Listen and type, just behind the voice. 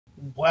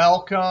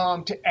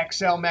Welcome to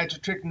Excel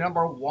magic trick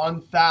number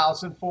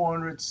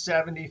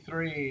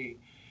 1473.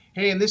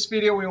 Hey, in this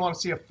video, we want to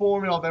see a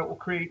formula that will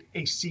create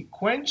a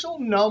sequential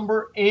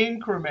number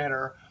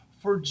incrementer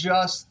for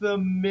just the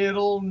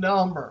middle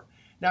number.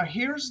 Now,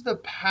 here's the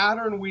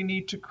pattern we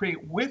need to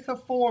create with a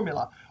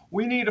formula.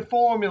 We need a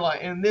formula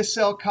in this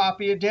cell,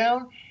 copy it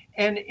down,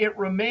 and it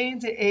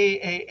remains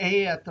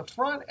AAA at the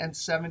front and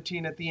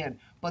 17 at the end.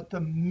 But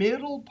the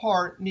middle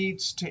part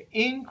needs to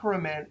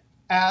increment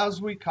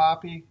as we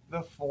copy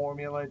the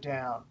formula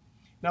down.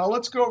 Now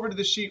let's go over to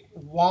the sheet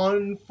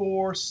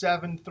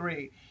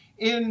 1473.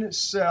 In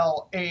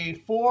cell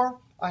A4,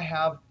 I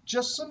have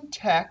just some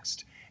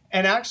text,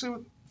 and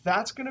actually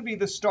that's going to be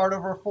the start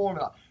of our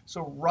formula.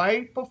 So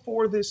right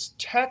before this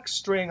text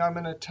string, I'm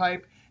going to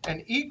type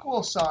an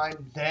equal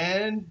sign,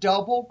 then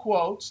double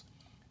quotes,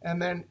 and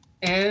then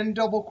end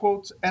double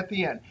quotes at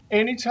the end.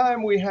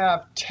 Anytime we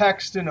have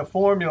text in a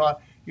formula,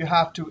 you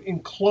have to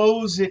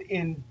enclose it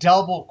in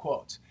double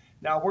quotes.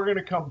 Now we're going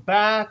to come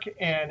back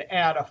and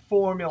add a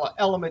formula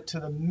element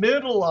to the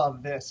middle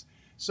of this.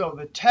 So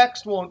the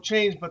text won't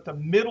change, but the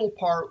middle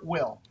part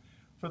will.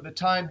 For the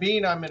time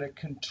being, I'm going to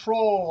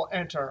Control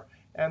Enter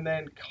and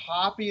then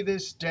copy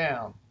this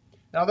down.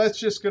 Now that's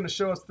just going to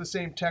show us the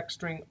same text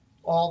string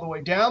all the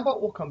way down,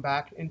 but we'll come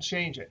back and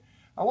change it.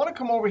 I want to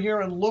come over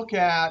here and look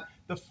at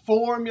the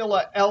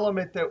formula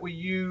element that we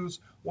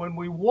use when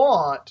we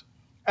want,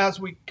 as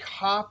we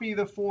copy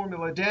the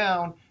formula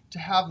down, to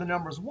have the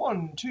numbers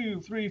 1,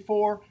 2, 3,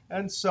 4,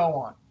 and so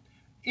on.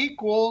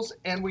 Equals,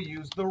 and we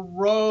use the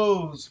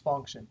rows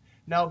function.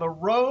 Now the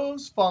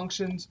rows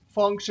function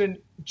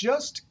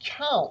just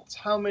counts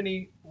how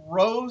many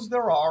rows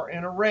there are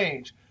in a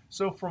range.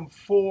 So from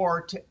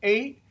 4 to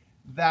 8,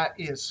 that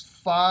is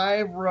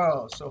 5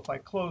 rows. So if I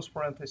close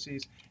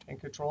parentheses and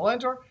Control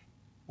Enter,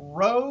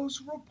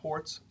 rows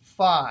reports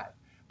 5.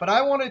 But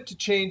I want it to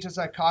change as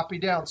I copy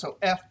down. So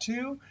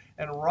F2,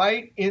 and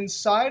right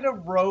inside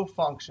of row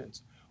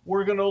functions,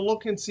 we're going to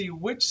look and see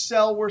which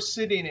cell we're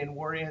sitting in.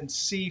 We're in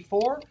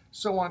C4,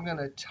 so I'm going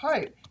to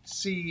type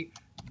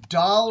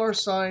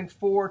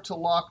 $4 to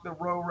lock the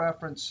row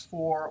reference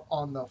 4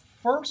 on the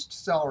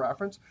first cell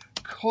reference,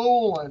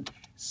 colon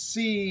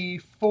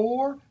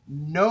C4,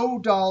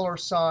 no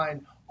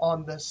 $sign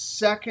on the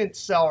second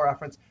cell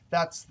reference.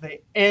 That's the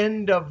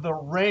end of the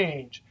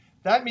range.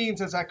 That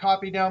means as I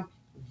copy down,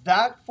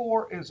 that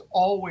 4 is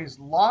always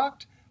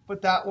locked,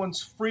 but that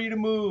one's free to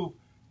move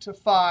to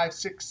 5,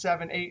 6,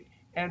 7, 8,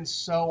 and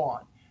so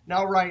on.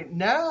 Now, right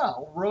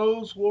now,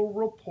 rows will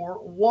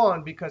report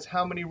 1, because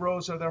how many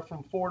rows are there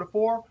from 4 to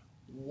 4?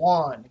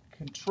 1.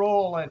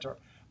 Control Enter.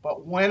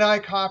 But when I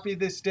copy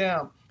this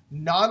down,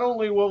 not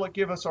only will it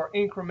give us our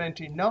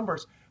incrementing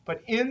numbers,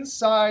 but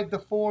inside the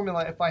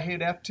formula, if I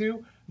hit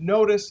F2,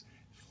 notice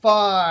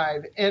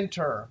 5,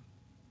 Enter.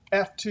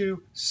 F2,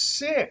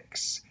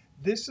 6.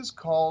 This is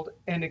called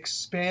an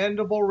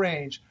expandable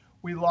range.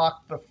 We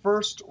lock the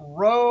first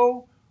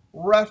row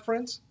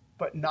reference,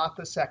 but not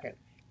the second.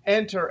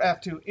 Enter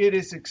F2. It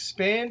is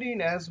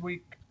expanding as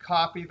we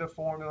copy the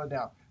formula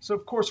down. So,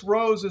 of course,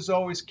 rows is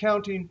always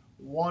counting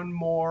 1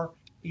 more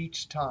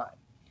each time.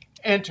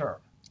 Enter.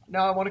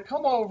 Now, I want to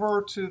come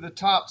over to the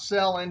top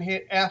cell and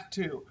hit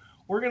F2.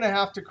 We're going to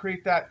have to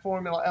create that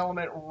formula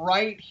element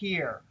right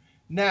here.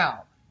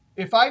 Now,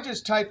 if I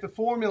just type the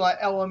formula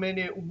element,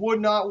 it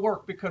would not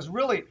work, because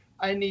really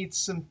I need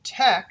some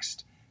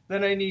text.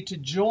 Then I need to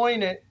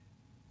join it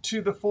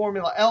to the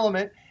formula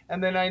element,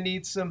 and then I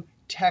need some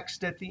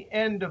text at the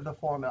end of the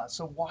formula.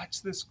 So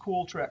watch this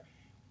cool trick.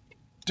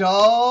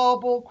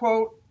 Double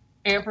quote,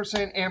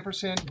 ampersand,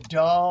 ampersand,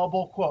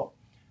 double quote.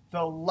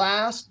 The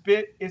last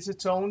bit is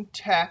its own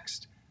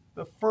text.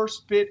 The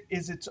first bit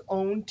is its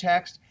own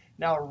text.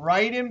 Now,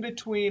 right in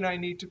between, I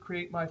need to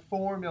create my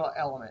formula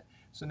element.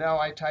 So now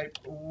I type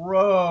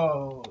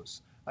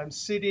rows. I'm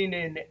sitting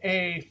in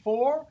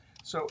A4.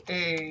 So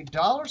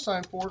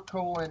 $4,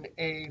 colon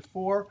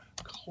A4,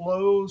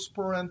 close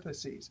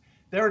parentheses.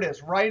 There it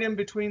is. Right in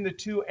between the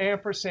two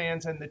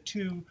ampersands and the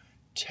two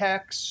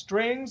text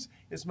strings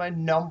is my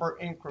number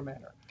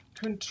incrementer.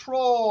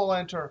 Control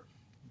Enter,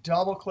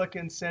 double click,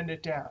 and send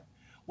it down.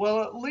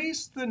 Well, at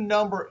least the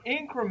number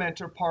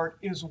incrementer part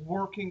is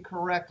working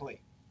correctly.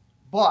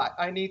 But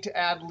I need to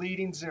add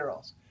leading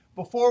zeros.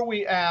 Before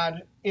we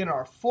add in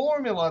our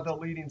formula the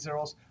leading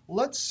zeros,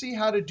 let's see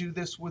how to do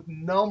this with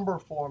number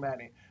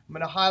formatting. I'm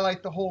going to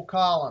highlight the whole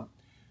column.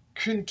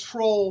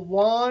 Control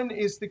 1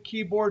 is the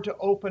keyboard to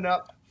open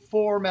up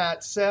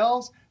Format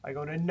Cells. I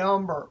go to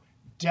Number,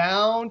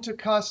 down to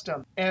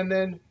Custom. And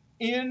then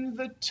in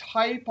the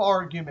type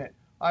argument,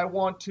 I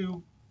want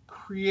to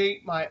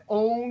create my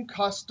own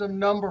custom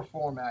number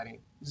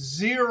formatting.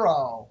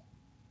 0.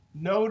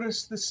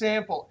 Notice the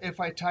sample.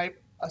 If I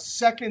type a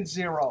second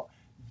 0,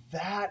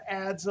 that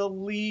adds a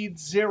lead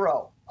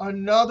 0.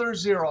 Another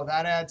 0,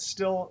 that adds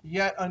still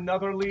yet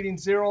another leading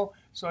 0.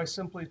 So I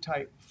simply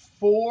type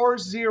 4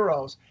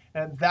 zeros,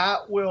 and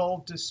that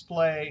will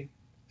display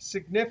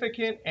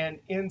significant and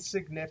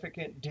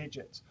insignificant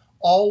digits,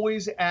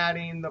 always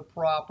adding the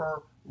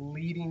proper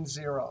leading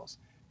zeros.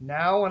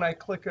 Now when I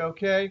click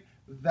OK,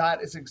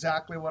 that is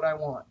exactly what I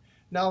want.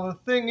 Now the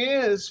thing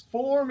is,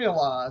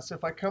 formulas,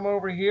 if I come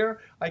over here,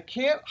 I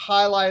can't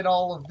highlight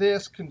all of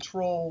this,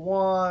 Control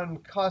 1,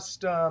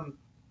 Custom,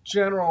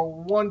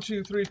 General 1,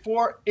 2, 3,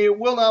 4. It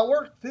will not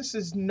work. This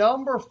is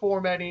number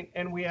formatting,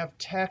 and we have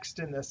text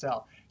in this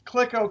cell.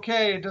 Click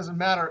OK. It doesn't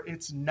matter.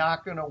 It's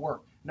not going to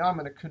work. Now I'm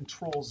going to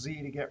Control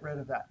Z to get rid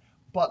of that.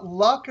 But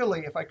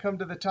luckily, if I come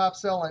to the top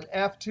cell in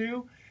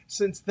F2,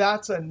 since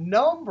that's a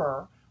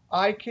number,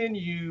 I can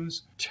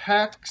use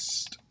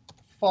text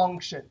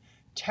function.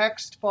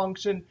 Text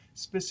function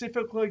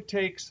specifically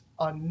takes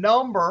a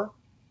number,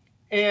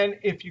 and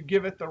if you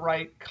give it the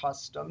right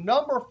custom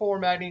number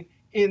formatting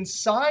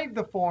inside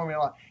the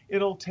formula,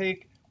 it'll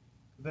take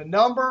the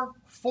number,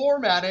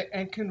 format it,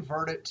 and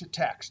convert it to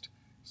text.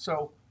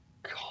 So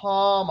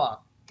comma,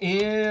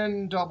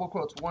 in double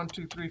quotes, 1,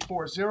 2, 3,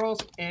 4 zeros,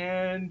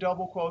 in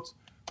double quotes,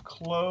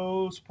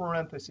 close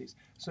parentheses.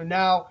 So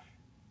now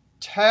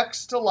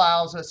text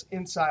allows us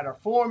inside our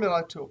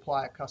formula to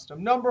apply a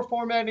custom number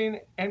formatting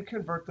and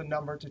convert the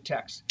number to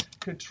text.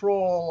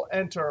 Control,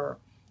 Enter,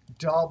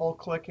 double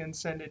click, and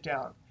send it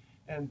down.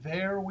 And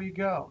there we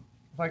go.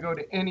 If I go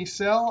to any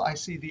cell, I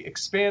see the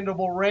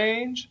expandable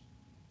range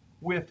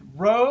with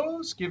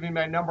rows, giving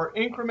my number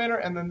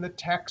incrementer, and then the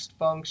text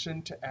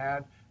function to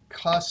add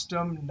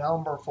custom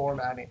number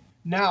formatting.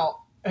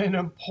 Now, an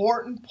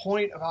important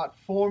point about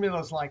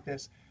formulas like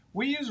this,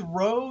 we use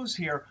rows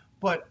here,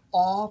 but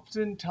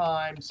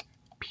oftentimes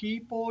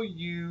people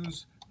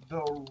use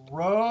the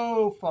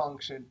row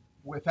function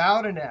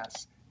without an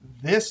S.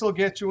 This will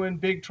get you in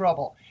big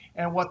trouble.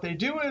 And what they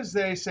do is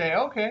they say,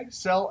 OK,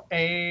 cell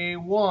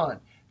A1.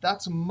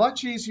 That's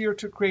much easier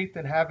to create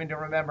than having to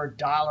remember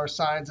dollar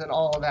signs and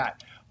all of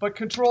that. But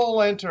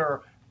Control,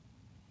 Enter,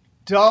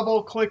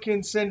 double click,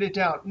 and send it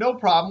down. No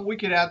problem. We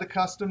could add the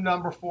custom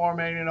number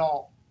formatting and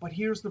all. But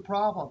here's the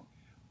problem.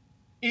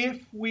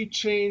 If we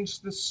change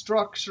the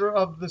structure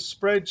of the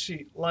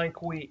spreadsheet,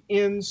 like we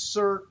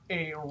insert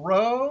a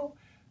row,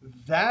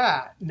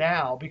 that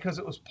now, because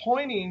it was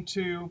pointing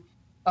to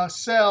a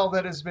cell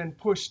that has been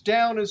pushed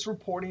down, is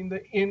reporting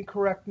the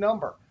incorrect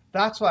number.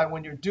 That's why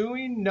when you're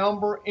doing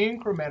number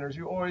incrementers,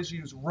 you always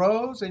use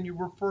rows, and you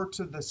refer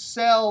to the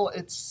cell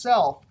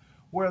itself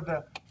where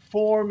the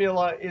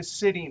formula is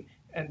sitting,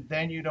 and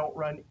then you don't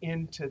run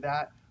into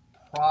that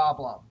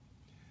problem.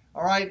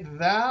 All right,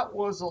 that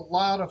was a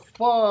lot of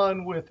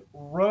fun with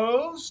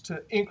rows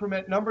to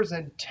increment numbers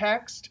and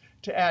text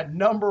to add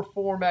number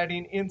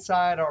formatting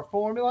inside our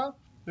formula.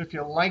 If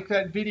you like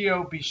that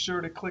video, be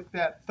sure to click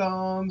that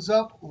thumbs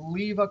up,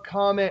 leave a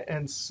comment,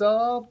 and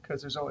sub,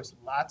 because there's always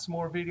lots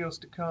more videos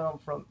to come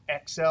from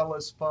Excel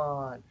is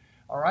Fun.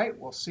 All right,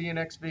 we'll see you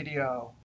next video.